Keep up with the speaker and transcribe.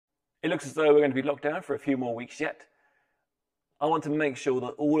It looks as though we're going to be locked down for a few more weeks yet. I want to make sure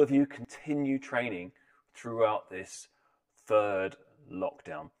that all of you continue training throughout this third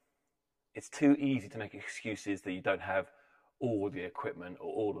lockdown. It's too easy to make excuses that you don't have all the equipment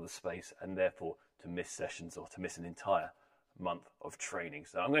or all of the space, and therefore to miss sessions or to miss an entire month of training.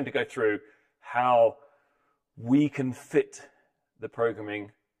 So I'm going to go through how we can fit the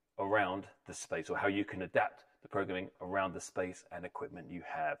programming around the space, or how you can adapt the programming around the space and equipment you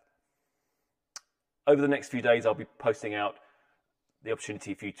have. Over the next few days, I'll be posting out the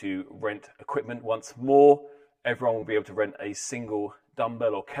opportunity for you to rent equipment once more. Everyone will be able to rent a single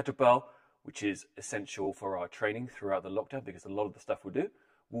dumbbell or kettlebell, which is essential for our training throughout the lockdown, because a lot of the stuff we'll do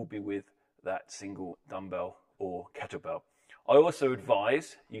will be with that single dumbbell or kettlebell. I also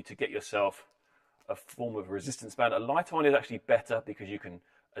advise you to get yourself a form of resistance band. A lighter one is actually better because you can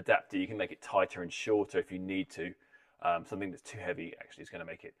adapt it. You can make it tighter and shorter if you need to. Something that's too heavy actually is going to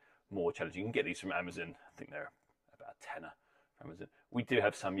make it more challenging. You can get these from Amazon. I think they're about a tenner from Amazon. We do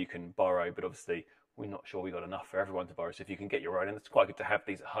have some you can borrow, but obviously we're not sure we got enough for everyone to borrow. So if you can get your own, and it's quite good to have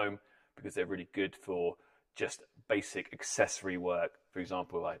these at home because they're really good for just basic accessory work. For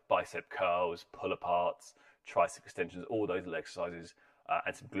example, like bicep curls, pull aparts, tricep extensions, all those little exercises,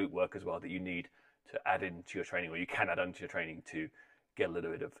 and some glute work as well that you need to add into your training, or you can add into your training to get a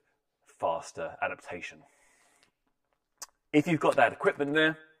little bit of faster adaptation. If you've got that equipment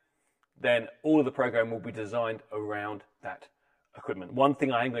there, then all of the program will be designed around that equipment. One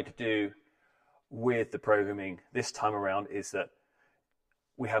thing I am going to do with the programming this time around is that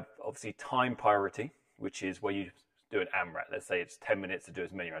we have obviously time priority, which is where you do an AMRAP. Let's say it's 10 minutes to do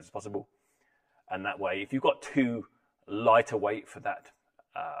as many rounds as possible. And that way, if you've got too lighter weight for that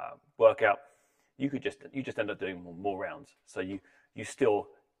workout, you just end up doing more rounds. So you still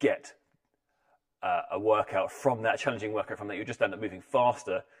get a workout from that, challenging workout from that. You just end up moving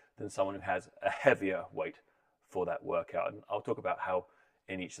faster than someone who has a heavier weight for that workout. And I'll talk about how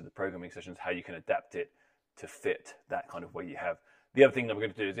in each of the programming sessions, how you can adapt it to fit that kind of weight you have. The other thing that we're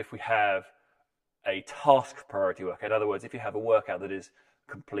going to do is if we have a task priority workout, in other words, if you have a workout that is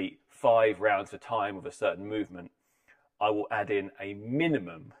complete 5 rounds at a time with a certain movement, I will add in a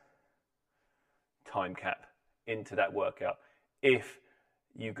minimum time cap into that workout if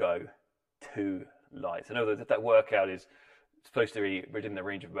you go too light. So in other words, if that workout is supposed to be within the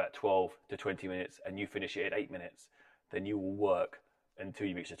range of about 12 to 20 minutes and you finish it at 8 minutes, then you will work until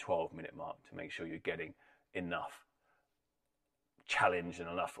you reach the 12-minute mark to make sure you're getting enough challenge and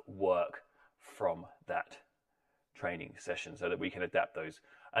enough work from that training session so that we can adapt those.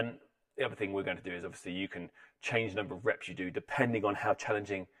 And the other thing we're going to do is obviously you can change the number of reps you do depending on how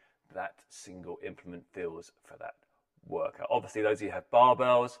challenging that single implement feels for that workout. Obviously, those of you who have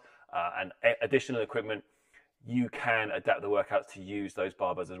barbells and additional equipment, you can adapt the workouts to use those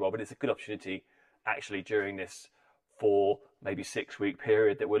barbells as well. But it's a good opportunity actually during this 4, maybe 6-week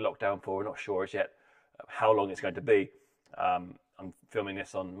period that we're locked down for. We're not sure as yet how long it's going to be. I'm filming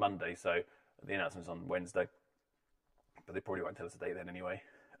this on Monday, so the announcement's on Wednesday, but they probably won't tell us the date then anyway.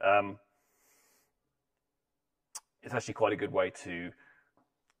 It's actually quite a good way to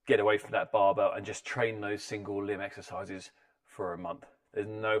get away from that barbell and just train those single limb exercises for a month. There's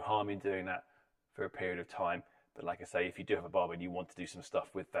no harm in doing that for a period of time. But like I say, if you do have a barbell and you want to do some stuff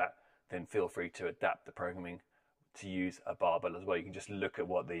with that, then feel free to adapt the programming to use a barbell as well. You can just look at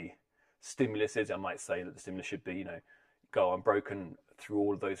what the stimulus is. I might say that the stimulus should be, go unbroken through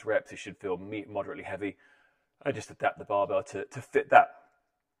all of those reps. It should feel moderately heavy. I just adapt the barbell to fit that.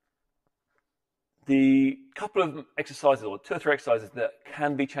 The couple of exercises, or 2 or 3 exercises that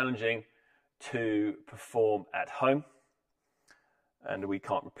can be challenging to perform at home and we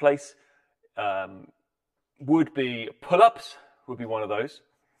can't replace, would be pull-ups, would be one of those.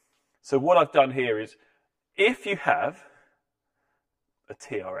 So what I've done here is, if you have a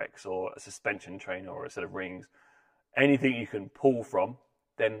TRX or a suspension trainer or a set of rings, anything you can pull from,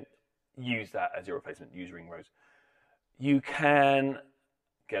 then use that as your replacement. Use ring rows. You can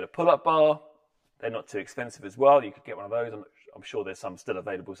get a pull-up bar. They're not too expensive as well. You could get one of those. I'm sure there's some still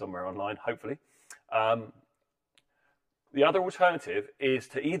available somewhere online, hopefully. The other alternative is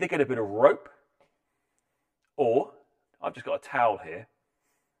to either get a bit of rope, or I've just got a towel here,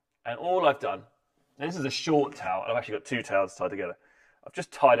 and all I've done, and this is a short towel, and I've actually got 2 towels tied together. I've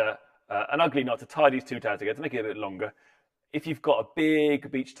just tied an ugly knot to tie these 2 towels together to make it a bit longer. If you've got a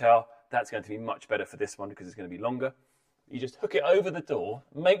big beach towel, that's going to be much better for this one because it's going to be longer. You just hook it over the door.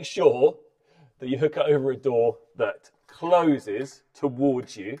 Make sure that you hook it over a door that closes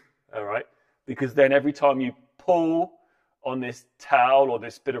towards you, all right? Because then every time you pull on this towel or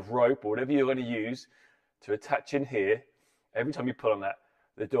this bit of rope or whatever you're going to use to attach in here, every time you pull on that,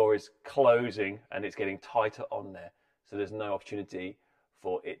 the door is closing and it's getting tighter on there. So there's no opportunity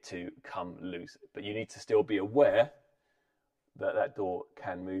for it to come loose. But you need to still be aware that that door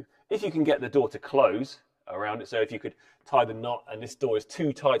can move. If you can get the door to close around it, so if you could tie the knot and this door is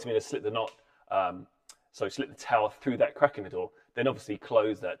too tight to me to slip the knot, so slip the towel through that crack in the door, then obviously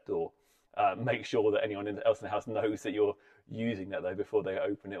close that door. Make sure that anyone else in the house knows that you're using that though before they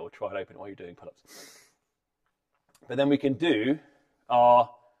open it or try to open it while you're doing pull-ups. But then we can do our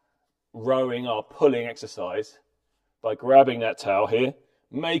rowing, our pulling exercise by grabbing that towel here,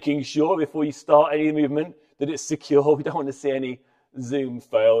 making sure before you start any movement that it's secure. We don't want to see any zoom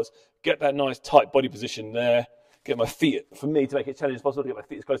fails. Get that nice tight body position there. Get my feet, for me, to make it challenging as possible, to get my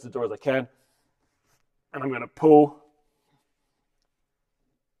feet as close to the door as I can. And I'm going to pull.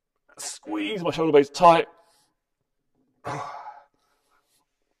 Squeeze my shoulder blades tight.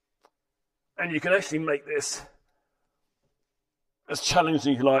 And you can actually make this as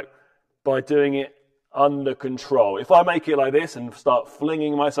challenging as you like by doing it under control. If I make it like this and start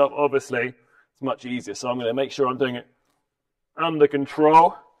flinging myself, obviously, it's much easier. So I'm going to make sure I'm doing it under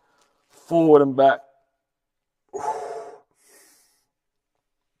control, forward and back.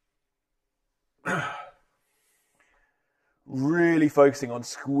 Really focusing on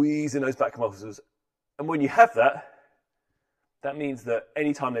squeezing those back muscles. And when you have that, that means that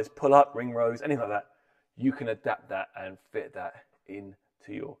anytime there's pull-up, ring rows, anything like that, you can adapt that and fit that into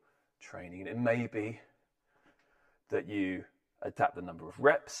your training. And it may be that you adapt the number of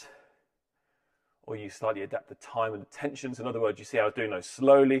reps, or you slightly adapt the time and the tension. So in other words, you see how I was doing those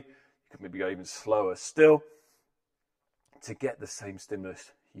slowly. You could maybe go even slower still to get the same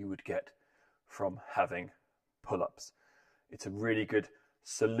stimulus you would get from having pull-ups. It's a really good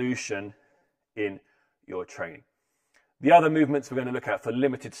solution in your training. The other movements we're going to look at for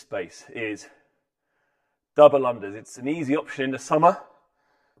limited space is double unders. It's an easy option in the summer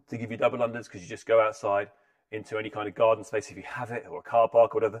to give you double unders because you just go outside into any kind of garden space if you have it, or a car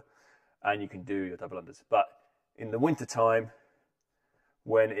park or whatever, and you can do your double unders. But in the winter time,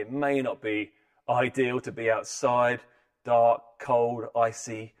 when it may not be ideal to be outside, dark, cold,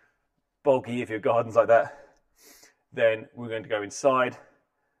 icy, boggy if your garden's like that, then we're going to go inside,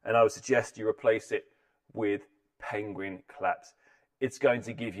 and I would suggest you replace it with penguin claps. It's going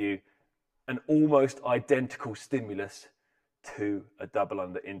to give you an almost identical stimulus to a double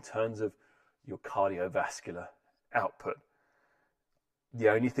under in terms of your cardiovascular output. The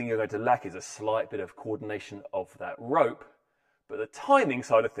only thing you're going to lack is a slight bit of coordination of that rope, but the timing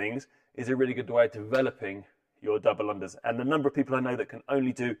side of things is a really good way of developing your double unders. And the number of people I know that can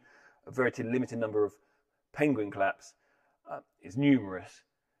only do a very limited number of penguin claps is numerous.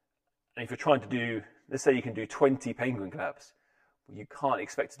 And if you're trying to do, let's say you can do 20 penguin claps, well, you can't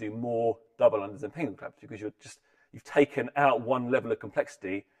expect to do more double unders than penguin claps because you've taken out one level of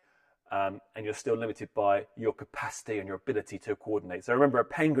complexity, and you're still limited by your capacity and your ability to coordinate. So remember, a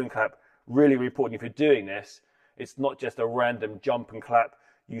penguin clap, really, really important. If you're doing this, it's not just a random jump and clap.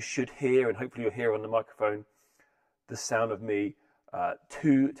 You should hear, and hopefully you'll hear on the microphone, the sound of me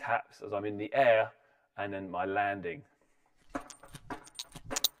 2 taps as I'm in the air, and then my landing.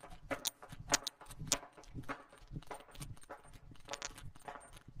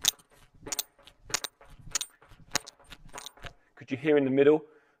 Could you hear in the middle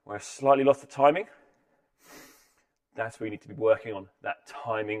where I slightly lost the timing? That's where you need to be working on that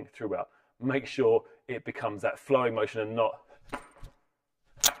timing throughout. Make sure it becomes that flowing motion and not...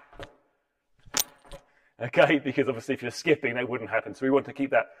 Okay, because obviously if you're skipping, that wouldn't happen. So we want to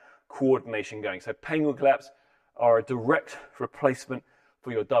keep that coordination going. So penguin claps are a direct replacement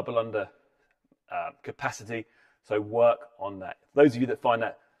for your double under capacity. So work on that. Those of you that find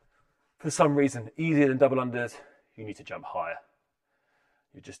that for some reason easier than double unders, you need to jump higher.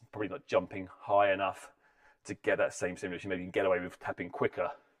 You're just probably not jumping high enough to get that same stimulus. Maybe you can get away with tapping quicker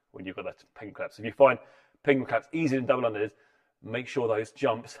when you've got that penguin claps. If you find penguin claps easier than double unders, make sure those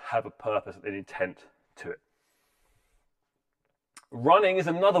jumps have a purpose and intent to it. Running is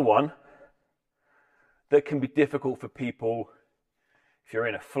another one that can be difficult for people if you're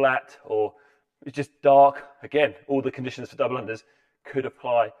in a flat or it's just dark. Again, all the conditions for double unders could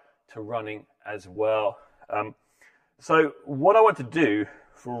apply to running as well. So what I want to do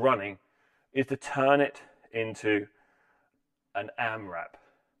for running is to turn it into an AMRAP.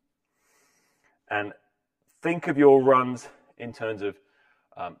 And think of your runs in terms of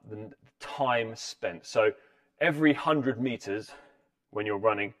the time spent. So every 100 meters when you're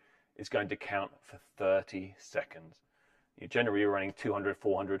running is going to count for 30 seconds. Generally, you're running 200,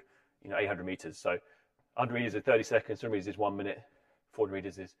 400, 800 meters. So 100 meters is 30 seconds, 200 meters is 1 minute, 400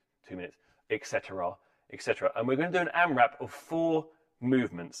 meters is 2 minutes, etc., etc. And we're going to do an AMRAP of 4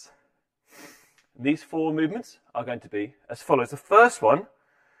 movements. These 4 movements are going to be as follows. The first one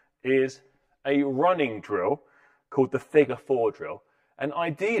is a running drill called the figure 4 drill. And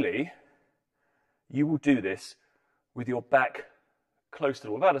ideally, you will do this with your back close to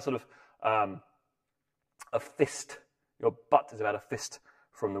the wall, about a sort of a fist. Your butt is about a fist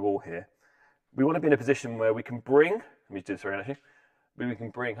from the wall here. We want to be in a position where we can bring, let me do this around actually, we can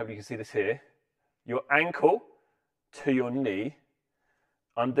bring, hopefully you can see this here, your ankle to your knee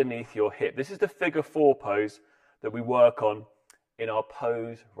underneath your hip. This is the figure 4 pose that we work on in our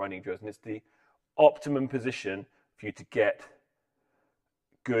pose running drills, and it's the optimum position for you to get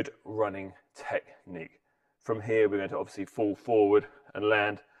good running technique. From here, we're going to obviously fall forward and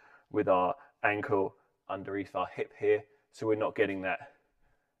land with our ankle underneath our hip here, so we're not getting that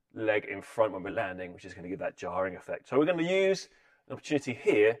leg in front when we're landing, which is going to give that jarring effect. So we're going to use an opportunity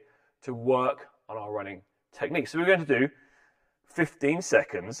here to work on our running technique. So we're going to do 15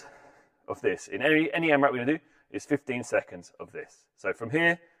 seconds of this. In any AMRAP we're going to do is 15 seconds of this. So from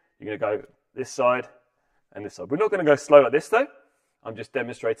here, you're going to go this side and this side. We're not going to go slow like this though. I'm just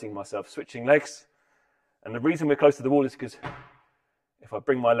demonstrating myself switching legs. And the reason we're close to the wall is because if I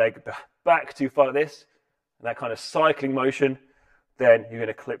bring my leg back too far like this, and that kind of cycling motion, then you're going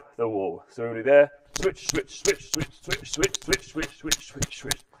to clip the wall. So we'll do there, switch, switch, switch, switch, switch, switch, switch, switch, switch, switch,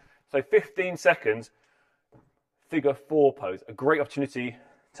 switch. So 15 seconds, figure 4 pose, a great opportunity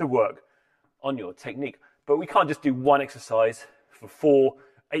to work on your technique. But we can't just do one exercise for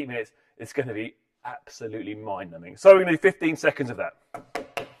 8 minutes. It's going to be absolutely mind-numbing. So we're going to do 15 seconds of that.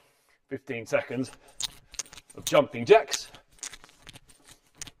 15 seconds of jumping jacks.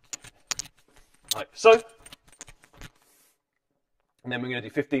 Like so. And then we're going to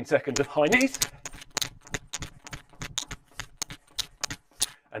do 15 seconds of high knees.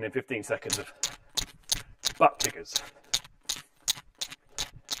 And then 15 seconds of butt kickers.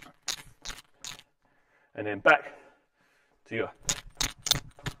 And then back to your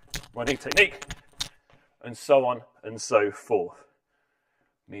running technique. And so on and so forth.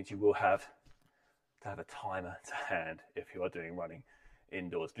 Means you will have to have a timer to hand if you are doing running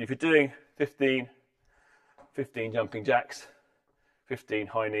indoors. But if you're doing 15 jumping jacks, 15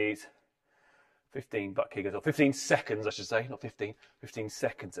 high knees, 15 butt kickers, or 15 seconds, I should say, not 15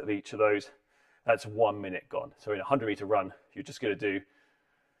 seconds of each of those, that's 1 minute gone. So in a 100-meter run, you're just going to do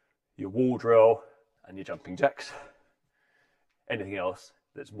your wall drill and your jumping jacks. Anything else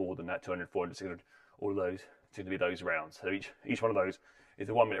that's more than that, 200, 400, 600, all of those, it's going to be those rounds. So each one of those is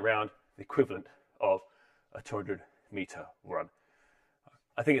a 1 minute round, the equivalent of a 200-meter run.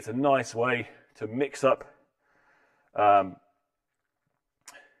 I think it's a nice way to mix up your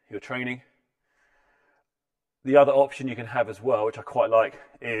training. The other option you can have as well, which I quite like,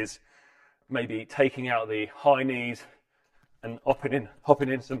 is maybe taking out the high knees and hopping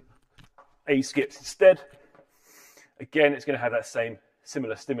in some A skips instead. Again, it's going to have that same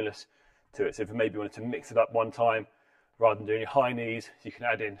similar stimulus to it. So if you maybe wanted to mix it up one time, rather than doing your high knees, you can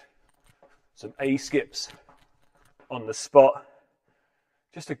add in some A skips on the spot.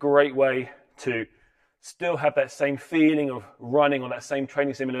 Just a great way to still have that same feeling of running on that same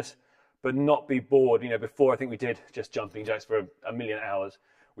training stimulus, but not be bored. You know, before I think we did just jumping jacks for a million hours.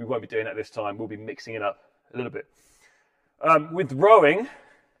 We won't be doing that this time. We'll be mixing it up a little bit. With rowing,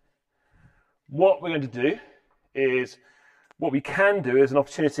 what we're going to do is, what we can do is an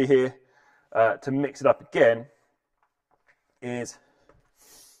opportunity here to mix it up again, is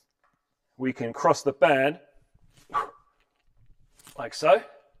we can cross the band like so,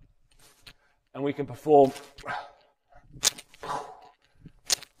 and we can perform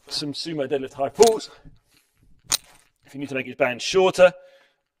some sumo deadlift high pulls. If you need to make your band shorter,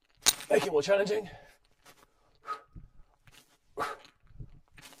 make it more challenging.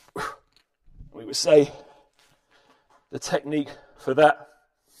 We would say the technique for that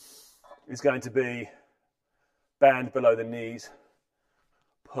is going to be band below the knees,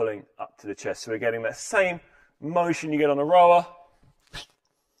 pulling up to the chest. So we're getting that same motion you get on a rower,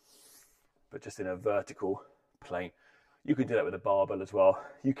 but just in a vertical plane. You can do that with a barbell as well.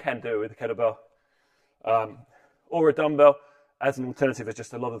 You can do it with a kettlebell or a dumbbell as an alternative. It's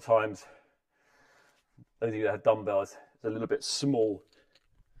just a lot of times, those of you that have dumbbells, it's a little bit small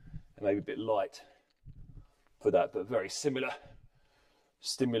and maybe a bit light for that, but very similar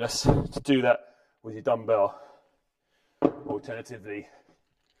stimulus to do that with your dumbbell, alternatively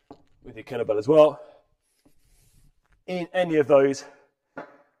with your kettlebell as well. In any of those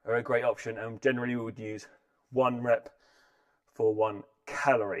are a great option, and generally we would use 1 rep for 1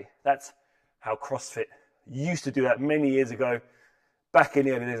 calorie. That's how CrossFit used to do that many years ago, back in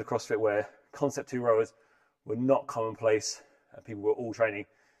the early days of CrossFit, where concept 2 rowers were not commonplace people were all training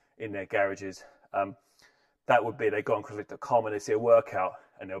in their garages. That would be, they go on CrossFit.com and they see a workout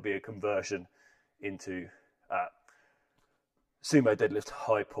and there'll be a conversion into sumo deadlift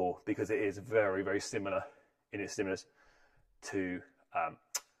high pull, because it is very, very similar in its stimulus to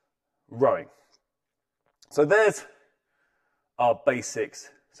rowing. So there's our basics.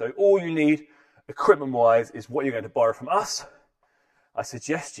 So all you need equipment-wise is what you're going to borrow from us. I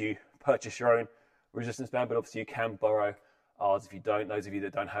suggest you purchase your own resistance band, but obviously you can borrow ours if you don't. Those of you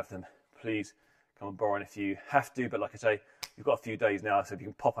that don't have them, please come and borrow one if you have to. But like I say, you've got a few days now, so if you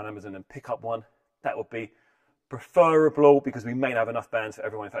can pop on Amazon and pick up one, that would be preferable, because we may not have enough bands for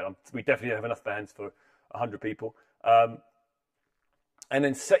everyone. In fact, we definitely have enough bands for 100 people. And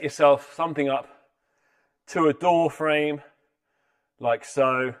then set yourself something up to a door frame, like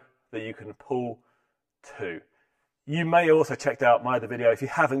so, that you can pull to. You may also check out my other video if you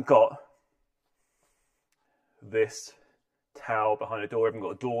haven't got this towel behind a door, haven't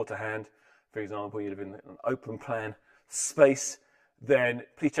got a door to hand, for example, you live in an open plan space, then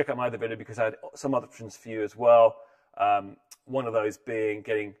please check out my other video, because I had some other options for you as well. One of those being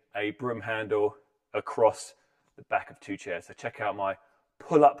getting a broom handle across the back of 2 chairs. So check out my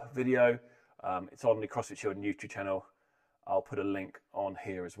pull-up video. It's on the CrossFit Chiltern YouTube channel. I'll put a link on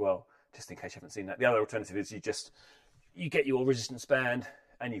here as well, just in case you haven't seen that. The other alternative is you get your resistance band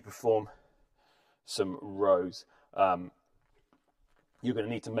and you perform some rows. You're going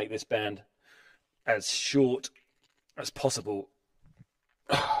to need to make this band as short as possible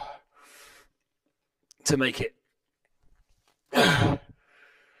to make it that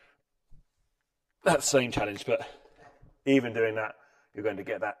same challenge, but even doing that, you're going to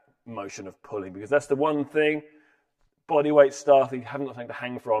get that motion of pulling, because that's the one thing, body weight stuff, if you haven't got something to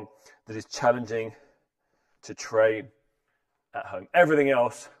hang from, that is challenging to train at home. Everything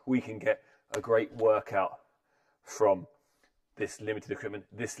else, we can get a great workout from this limited equipment,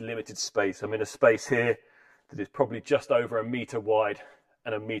 this limited space. I'm in a space here that is probably just over 1 meter wide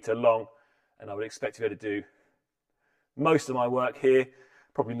and 1 meter long, and I would expect to be able to do most of my work here.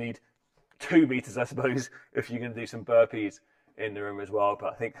 Probably need 2 meters, I suppose, if you're going to do some burpees in the room as well.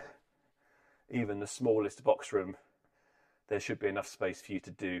 But I think even the smallest box room, there should be enough space for you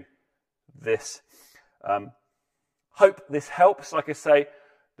to do this. Hope this helps. Like I say,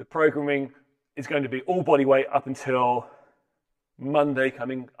 the programming is going to be all body weight up until Monday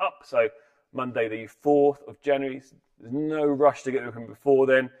coming up. So Monday the 4th of January. There's no rush to get the equipment before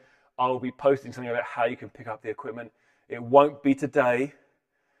then. I'll be posting something about how you can pick up the equipment. It won't be today.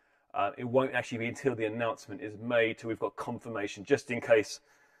 It won't actually be until the announcement is made, till we've got confirmation, just in case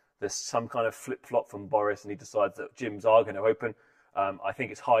there's some kind of flip-flop from Boris and he decides that gyms are going to open. I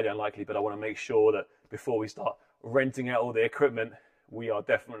think it's highly unlikely, but I want to make sure that before we start renting out all the equipment, we are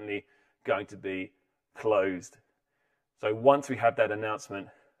definitely going to be closed. So once we have that announcement,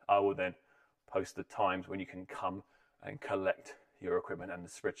 I will then post the times when you can come and collect your equipment, and the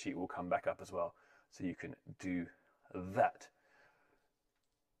spreadsheet will come back up as well, so you can do that.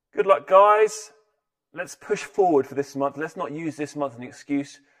 Good luck, guys. Let's push forward for this month. Let's not use this month as an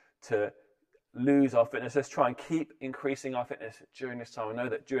excuse to lose our fitness. Let's try and keep increasing our fitness during this time. I know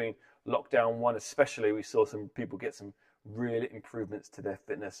that during lockdown 1 especially, we saw some people get some real improvements to their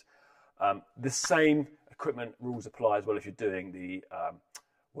fitness. The same equipment rules apply as well if you're doing the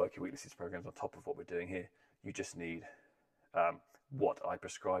Work Your Weaknesses programs on top of what we're doing here. You just need what I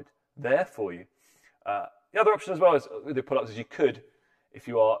prescribed there for you. The other option as well is with the pull-ups is you could, if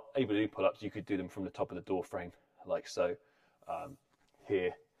you are able to do pull-ups, you could do them from the top of the door frame, like so.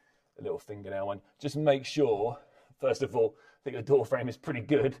 Here, a little fingernail one. Just make sure, first of all, I think the door frame is pretty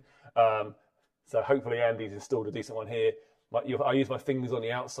good. So hopefully Andy's installed a decent one here. I use my fingers on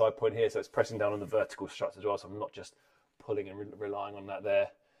the outside point here, so it's pressing down on the vertical struts as well, so I'm not just pulling and relying on that there,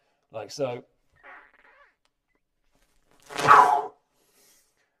 like so.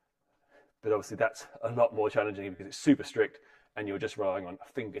 But obviously that's a lot more challenging because it's super strict and you're just relying on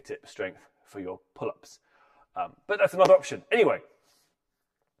fingertip strength for your pull-ups. But that's another option. Anyway,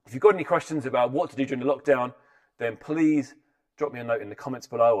 if you've got any questions about what to do during the lockdown, then please drop me a note in the comments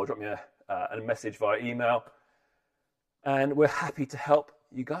below, or drop me a message via email, and we're happy to help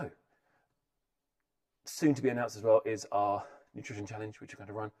you go. Soon to be announced as well is our nutrition challenge, which we're going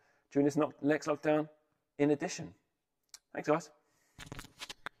to run during this next lockdown in addition. Thanks, guys.